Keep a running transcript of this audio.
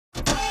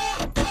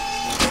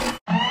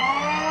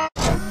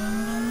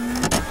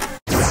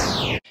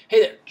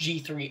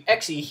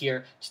G3XE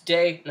here.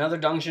 Today, another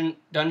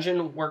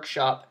dungeon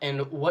workshop,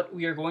 and what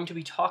we are going to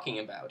be talking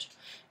about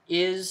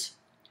is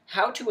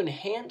how to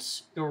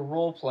enhance your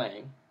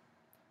role-playing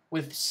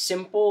with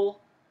simple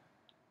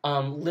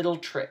little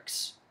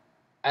tricks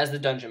as the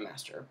dungeon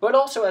master, but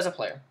also as a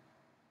player.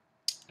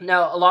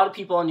 Now, a lot of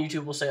people on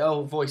YouTube will say,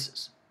 oh,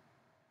 voices.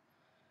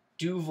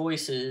 Do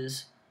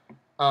voices,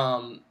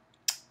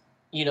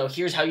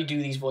 here's how you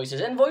do these voices.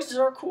 And voices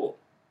are cool.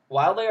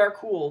 While they are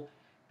cool,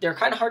 they're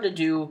kind of hard to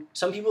do.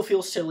 Some people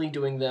feel silly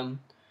doing them.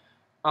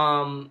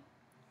 And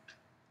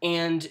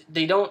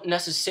they don't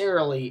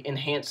necessarily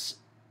enhance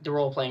the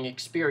role-playing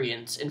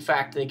experience. In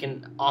fact, they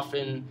can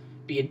often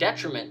be a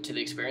detriment to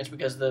the experience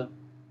because the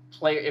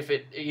player,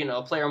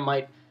 a player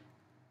might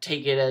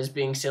take it as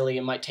being silly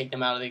and might take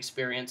them out of the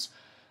experience.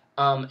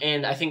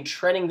 And I think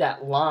treading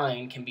that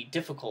line can be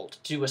difficult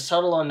to do a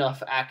subtle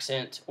enough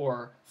accent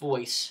or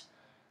voice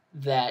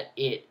that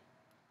it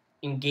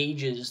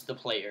engages the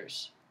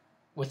players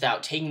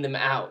without taking them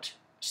out,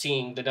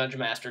 seeing the Dungeon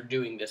Master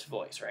doing this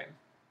voice, right?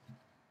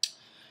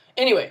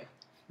 Anyway,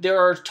 there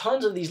are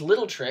tons of these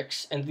little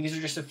tricks, and these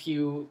are just a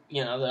few,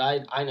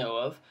 that I know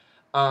of,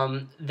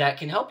 that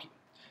can help you.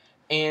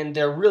 And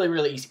they're really,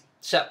 really easy.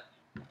 So,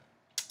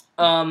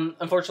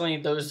 unfortunately,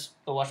 those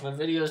that watch my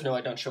videos know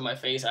I don't show my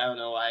face. I don't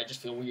know why. I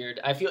just feel weird.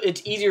 I feel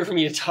it's easier for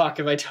me to talk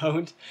if I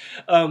don't.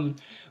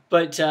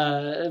 But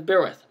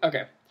bear with.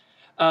 Okay.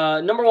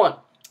 Number one,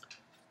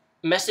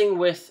 messing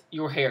with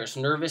your hairs.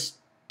 Nervous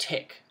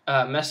tick.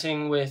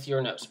 Messing with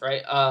your nose,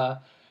 right?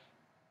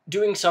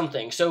 Doing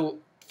something. So,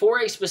 for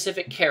a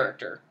specific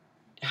character,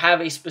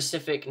 have a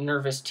specific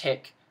nervous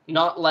tick.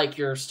 Not like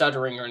you're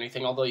stuttering or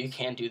anything, although you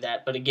can do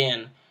that. But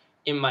again,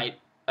 it might...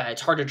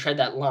 it's hard to tread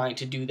that line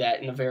to do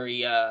that in a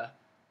very,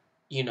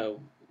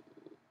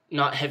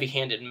 not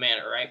heavy-handed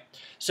manner, right?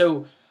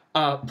 So,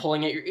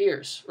 pulling at your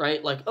ears,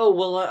 right? Like, oh,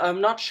 well,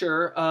 I'm not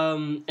sure,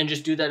 and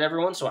just do that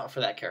every once in a while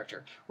for that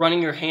character.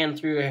 Running your hand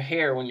through your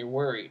hair when you're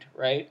worried,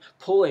 right?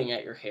 Pulling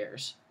at your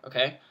hairs,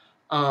 okay?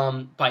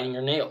 Biting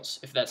your nails,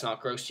 if that's not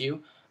gross to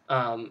you,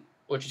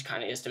 which it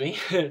kind of is to me.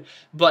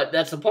 But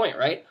that's the point,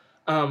 right?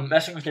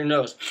 Messing with your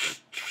nose.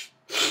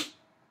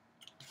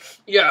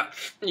 Yeah,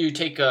 you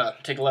take a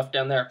left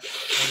down there.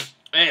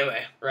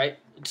 Anyway, right?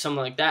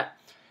 Something like that.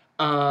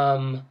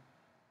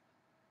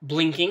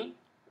 Blinking,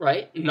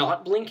 right?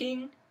 Not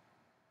blinking.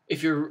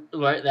 If you're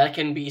right, that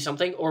can be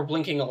something. Or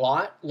blinking a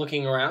lot,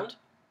 looking around.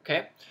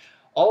 Okay?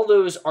 All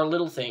those are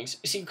little things.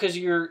 See, because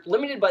you're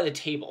limited by the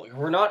table.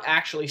 We're not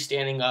actually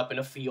standing up in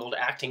a field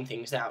acting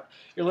things out.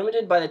 You're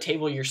limited by the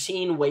table. You're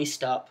seen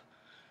waist up.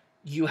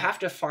 You have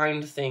to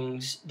find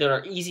things that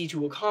are easy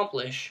to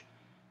accomplish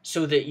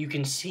so that you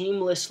can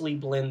seamlessly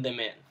blend them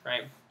in,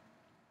 right?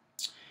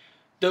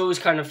 Those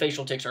kind of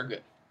facial tics are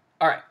good.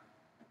 All right,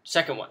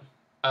 second one,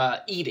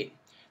 eating.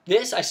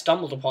 This I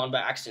stumbled upon by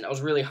accident. I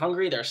was really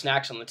hungry. There are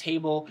snacks on the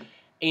table,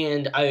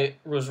 and I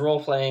was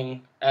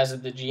role-playing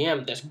as the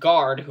GM, this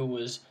guard who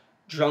was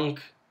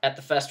drunk at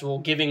the festival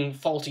giving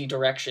faulty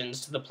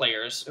directions to the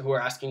players who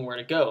were asking where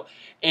to go.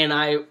 And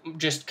I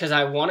just, because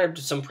I wanted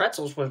some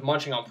pretzels, was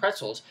munching on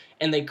pretzels,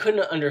 and they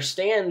couldn't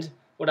understand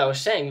what I was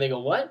saying. They go,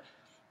 what?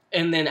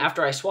 And then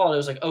after I swallowed, I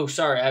was like, oh,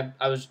 sorry,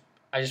 I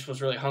just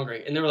was really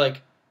hungry. And they were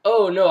like,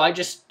 oh, no,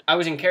 I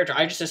was in character.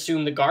 I just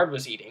assumed the guard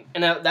was eating.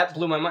 And that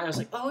blew my mind. I was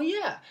like, oh,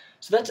 yeah.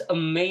 So that's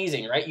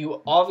amazing, right?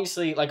 You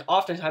obviously,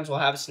 oftentimes we'll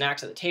have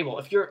snacks at the table.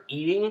 If you're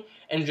eating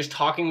and just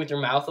talking with your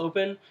mouth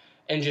open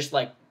and just,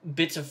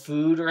 bits of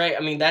food, right?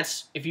 I mean,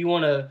 that's, if you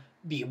want to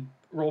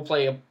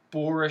role-play a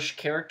boorish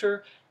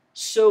character,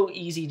 so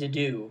easy to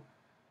do.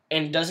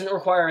 And doesn't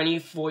require any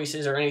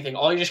voices or anything.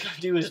 All you just gotta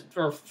do is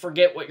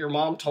forget what your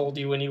mom told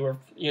you when you were,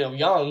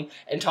 young,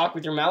 and talk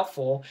with your mouth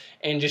full,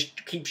 and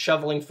just keep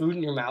shoveling food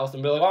in your mouth,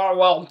 and be like, oh,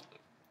 well,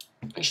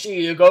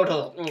 you go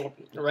to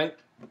the, right?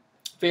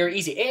 Very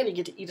easy, and you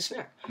get to eat a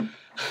snack.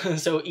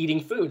 So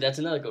eating food, that's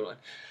another good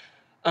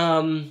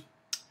one.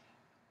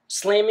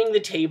 Slamming the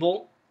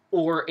table,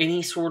 or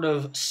any sort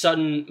of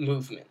sudden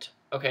movement,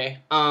 okay?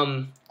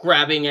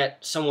 Grabbing at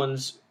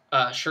someone's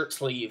shirt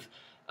sleeve,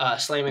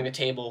 slamming the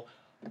table.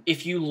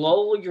 If you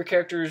lull your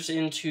characters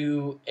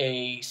into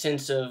a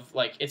sense of,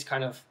 it's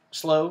kind of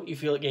slow, you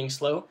feel it getting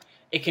slow,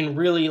 it can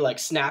really,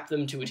 snap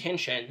them to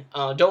attention.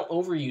 Don't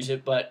overuse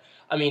it, but,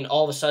 I mean,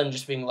 all of a sudden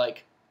just being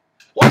like,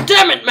 well,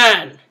 damn it,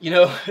 man!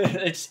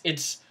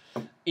 It's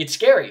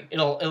scary.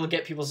 It'll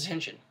get people's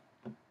attention.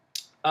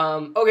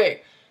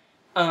 Okay.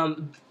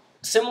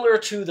 Similar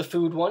to the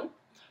food one,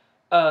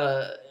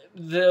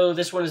 though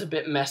this one is a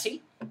bit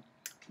messy.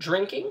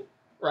 Drinking.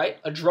 Right?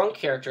 A drunk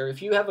character,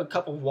 if you have a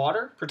cup of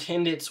water,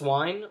 pretend it's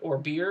wine or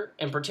beer,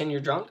 and pretend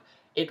you're drunk,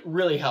 it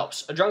really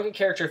helps. A drunken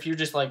character, if you're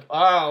just like,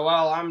 oh,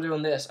 well, I'm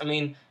doing this, I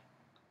mean,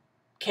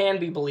 can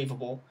be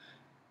believable.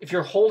 If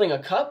you're holding a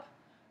cup,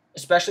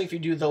 especially if you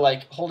do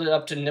the, hold it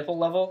up to nipple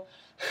level,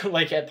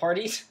 at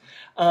parties,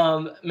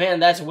 man,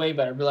 that's way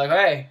better. Be like,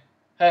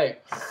 hey,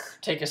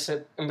 take a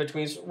sip in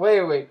between,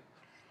 wait,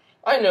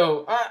 I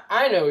know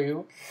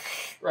you,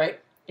 right?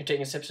 You're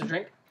taking sips of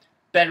drink.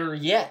 Better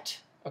yet,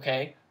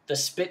 okay? the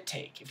spit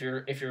take. If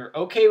you're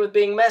okay with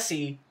being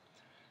messy,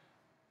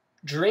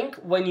 drink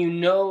when you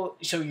know.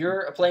 So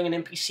you're playing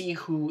an NPC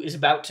who is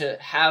about to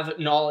have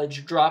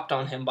knowledge dropped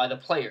on him by the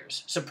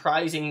players,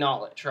 surprising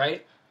knowledge,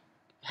 right?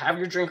 Have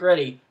your drink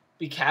ready.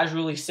 Be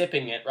casually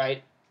sipping it,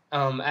 right?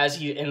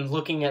 And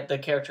looking at the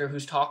character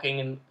who's talking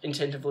and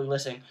attentively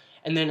listening.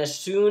 And then as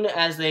soon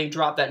as they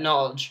drop that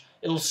knowledge,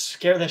 it'll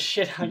scare the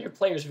shit out of your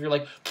players if you're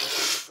like,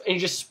 and you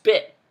just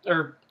spit,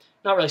 or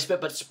not really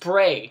spit, but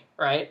spray,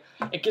 right?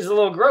 It gets a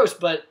little gross,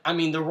 but I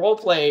mean the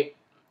roleplay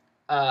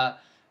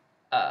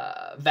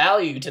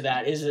value to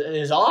that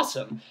is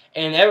awesome,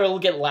 and it'll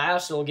get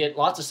laughs, it'll get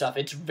lots of stuff.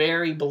 It's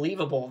very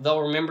believable.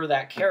 They'll remember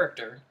that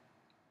character.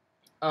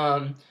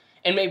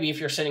 And maybe if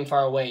you're sitting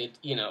far away,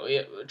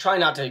 try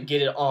not to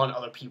get it on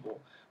other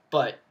people.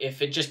 But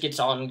if it just gets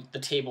on the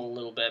table a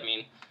little bit, I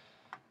mean,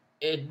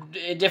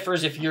 it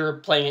differs if you're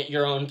playing at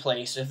your own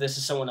place. If this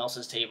is someone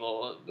else's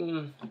table,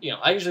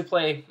 I usually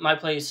play my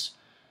place,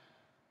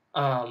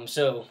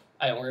 so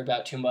I don't worry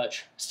about too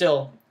much.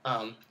 Still,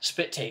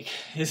 spit take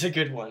is a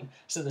good one.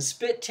 So the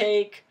spit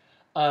take,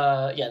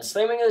 the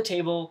slamming of the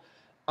table,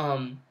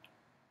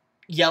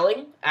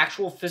 yelling,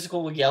 actual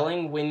physical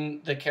yelling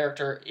when the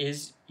character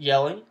is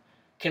yelling,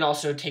 can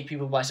also take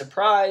people by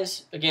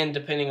surprise, again,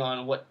 depending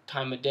on what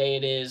time of day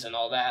it is and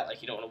all that.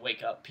 Like, you don't want to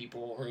wake up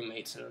people,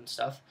 roommates and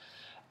stuff,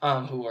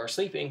 who are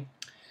sleeping.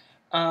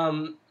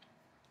 But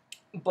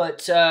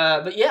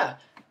yeah,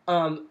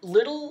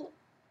 little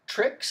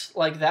tricks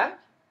like that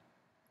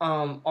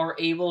are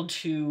able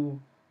to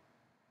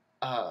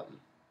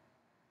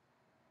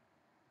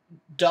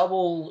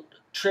double,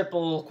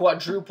 triple,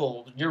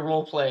 quadruple your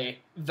roleplay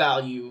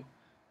value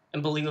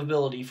and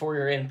believability for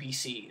your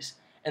NPCs.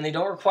 And they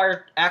don't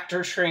require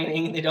actor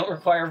training. They don't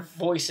require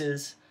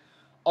voices.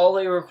 All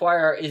they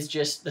require is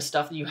just the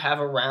stuff that you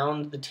have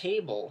around the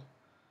table,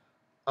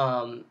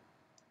 and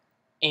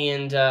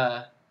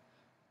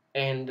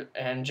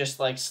just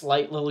like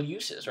slight little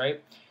uses,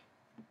 right?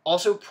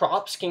 Also,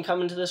 props can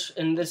come into this,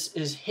 and this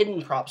is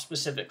hidden props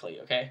specifically.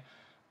 Okay,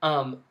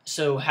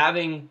 so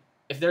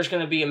if there's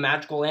going to be a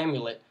magical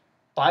amulet,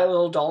 buy a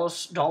little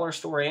dollar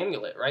store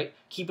amulet, right?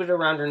 Keep it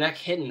around your neck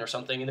hidden or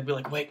something, and they'll be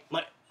like, wait,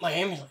 my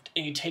amulet,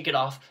 and you take it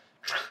off,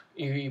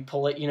 you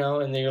pull it,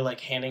 and then you're like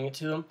handing it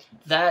to them.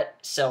 That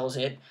sells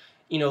it.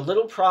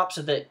 Little props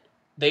that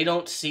they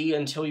don't see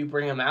until you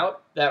bring them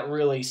out, that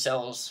really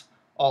sells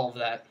all of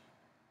that.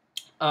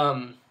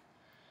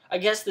 I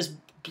guess this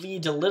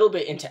bleeds a little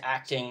bit into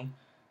acting,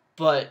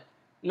 but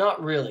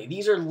not really.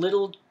 These are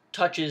little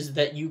touches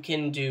that you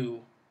can do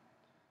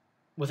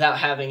without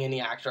having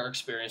any actor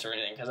experience or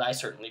anything, because I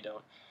certainly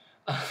don't.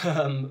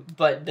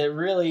 But that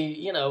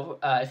really,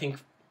 I think,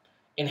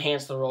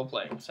 enhance the role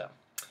playing. So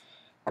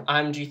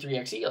I'm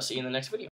G3XE. I'll see you in the next video.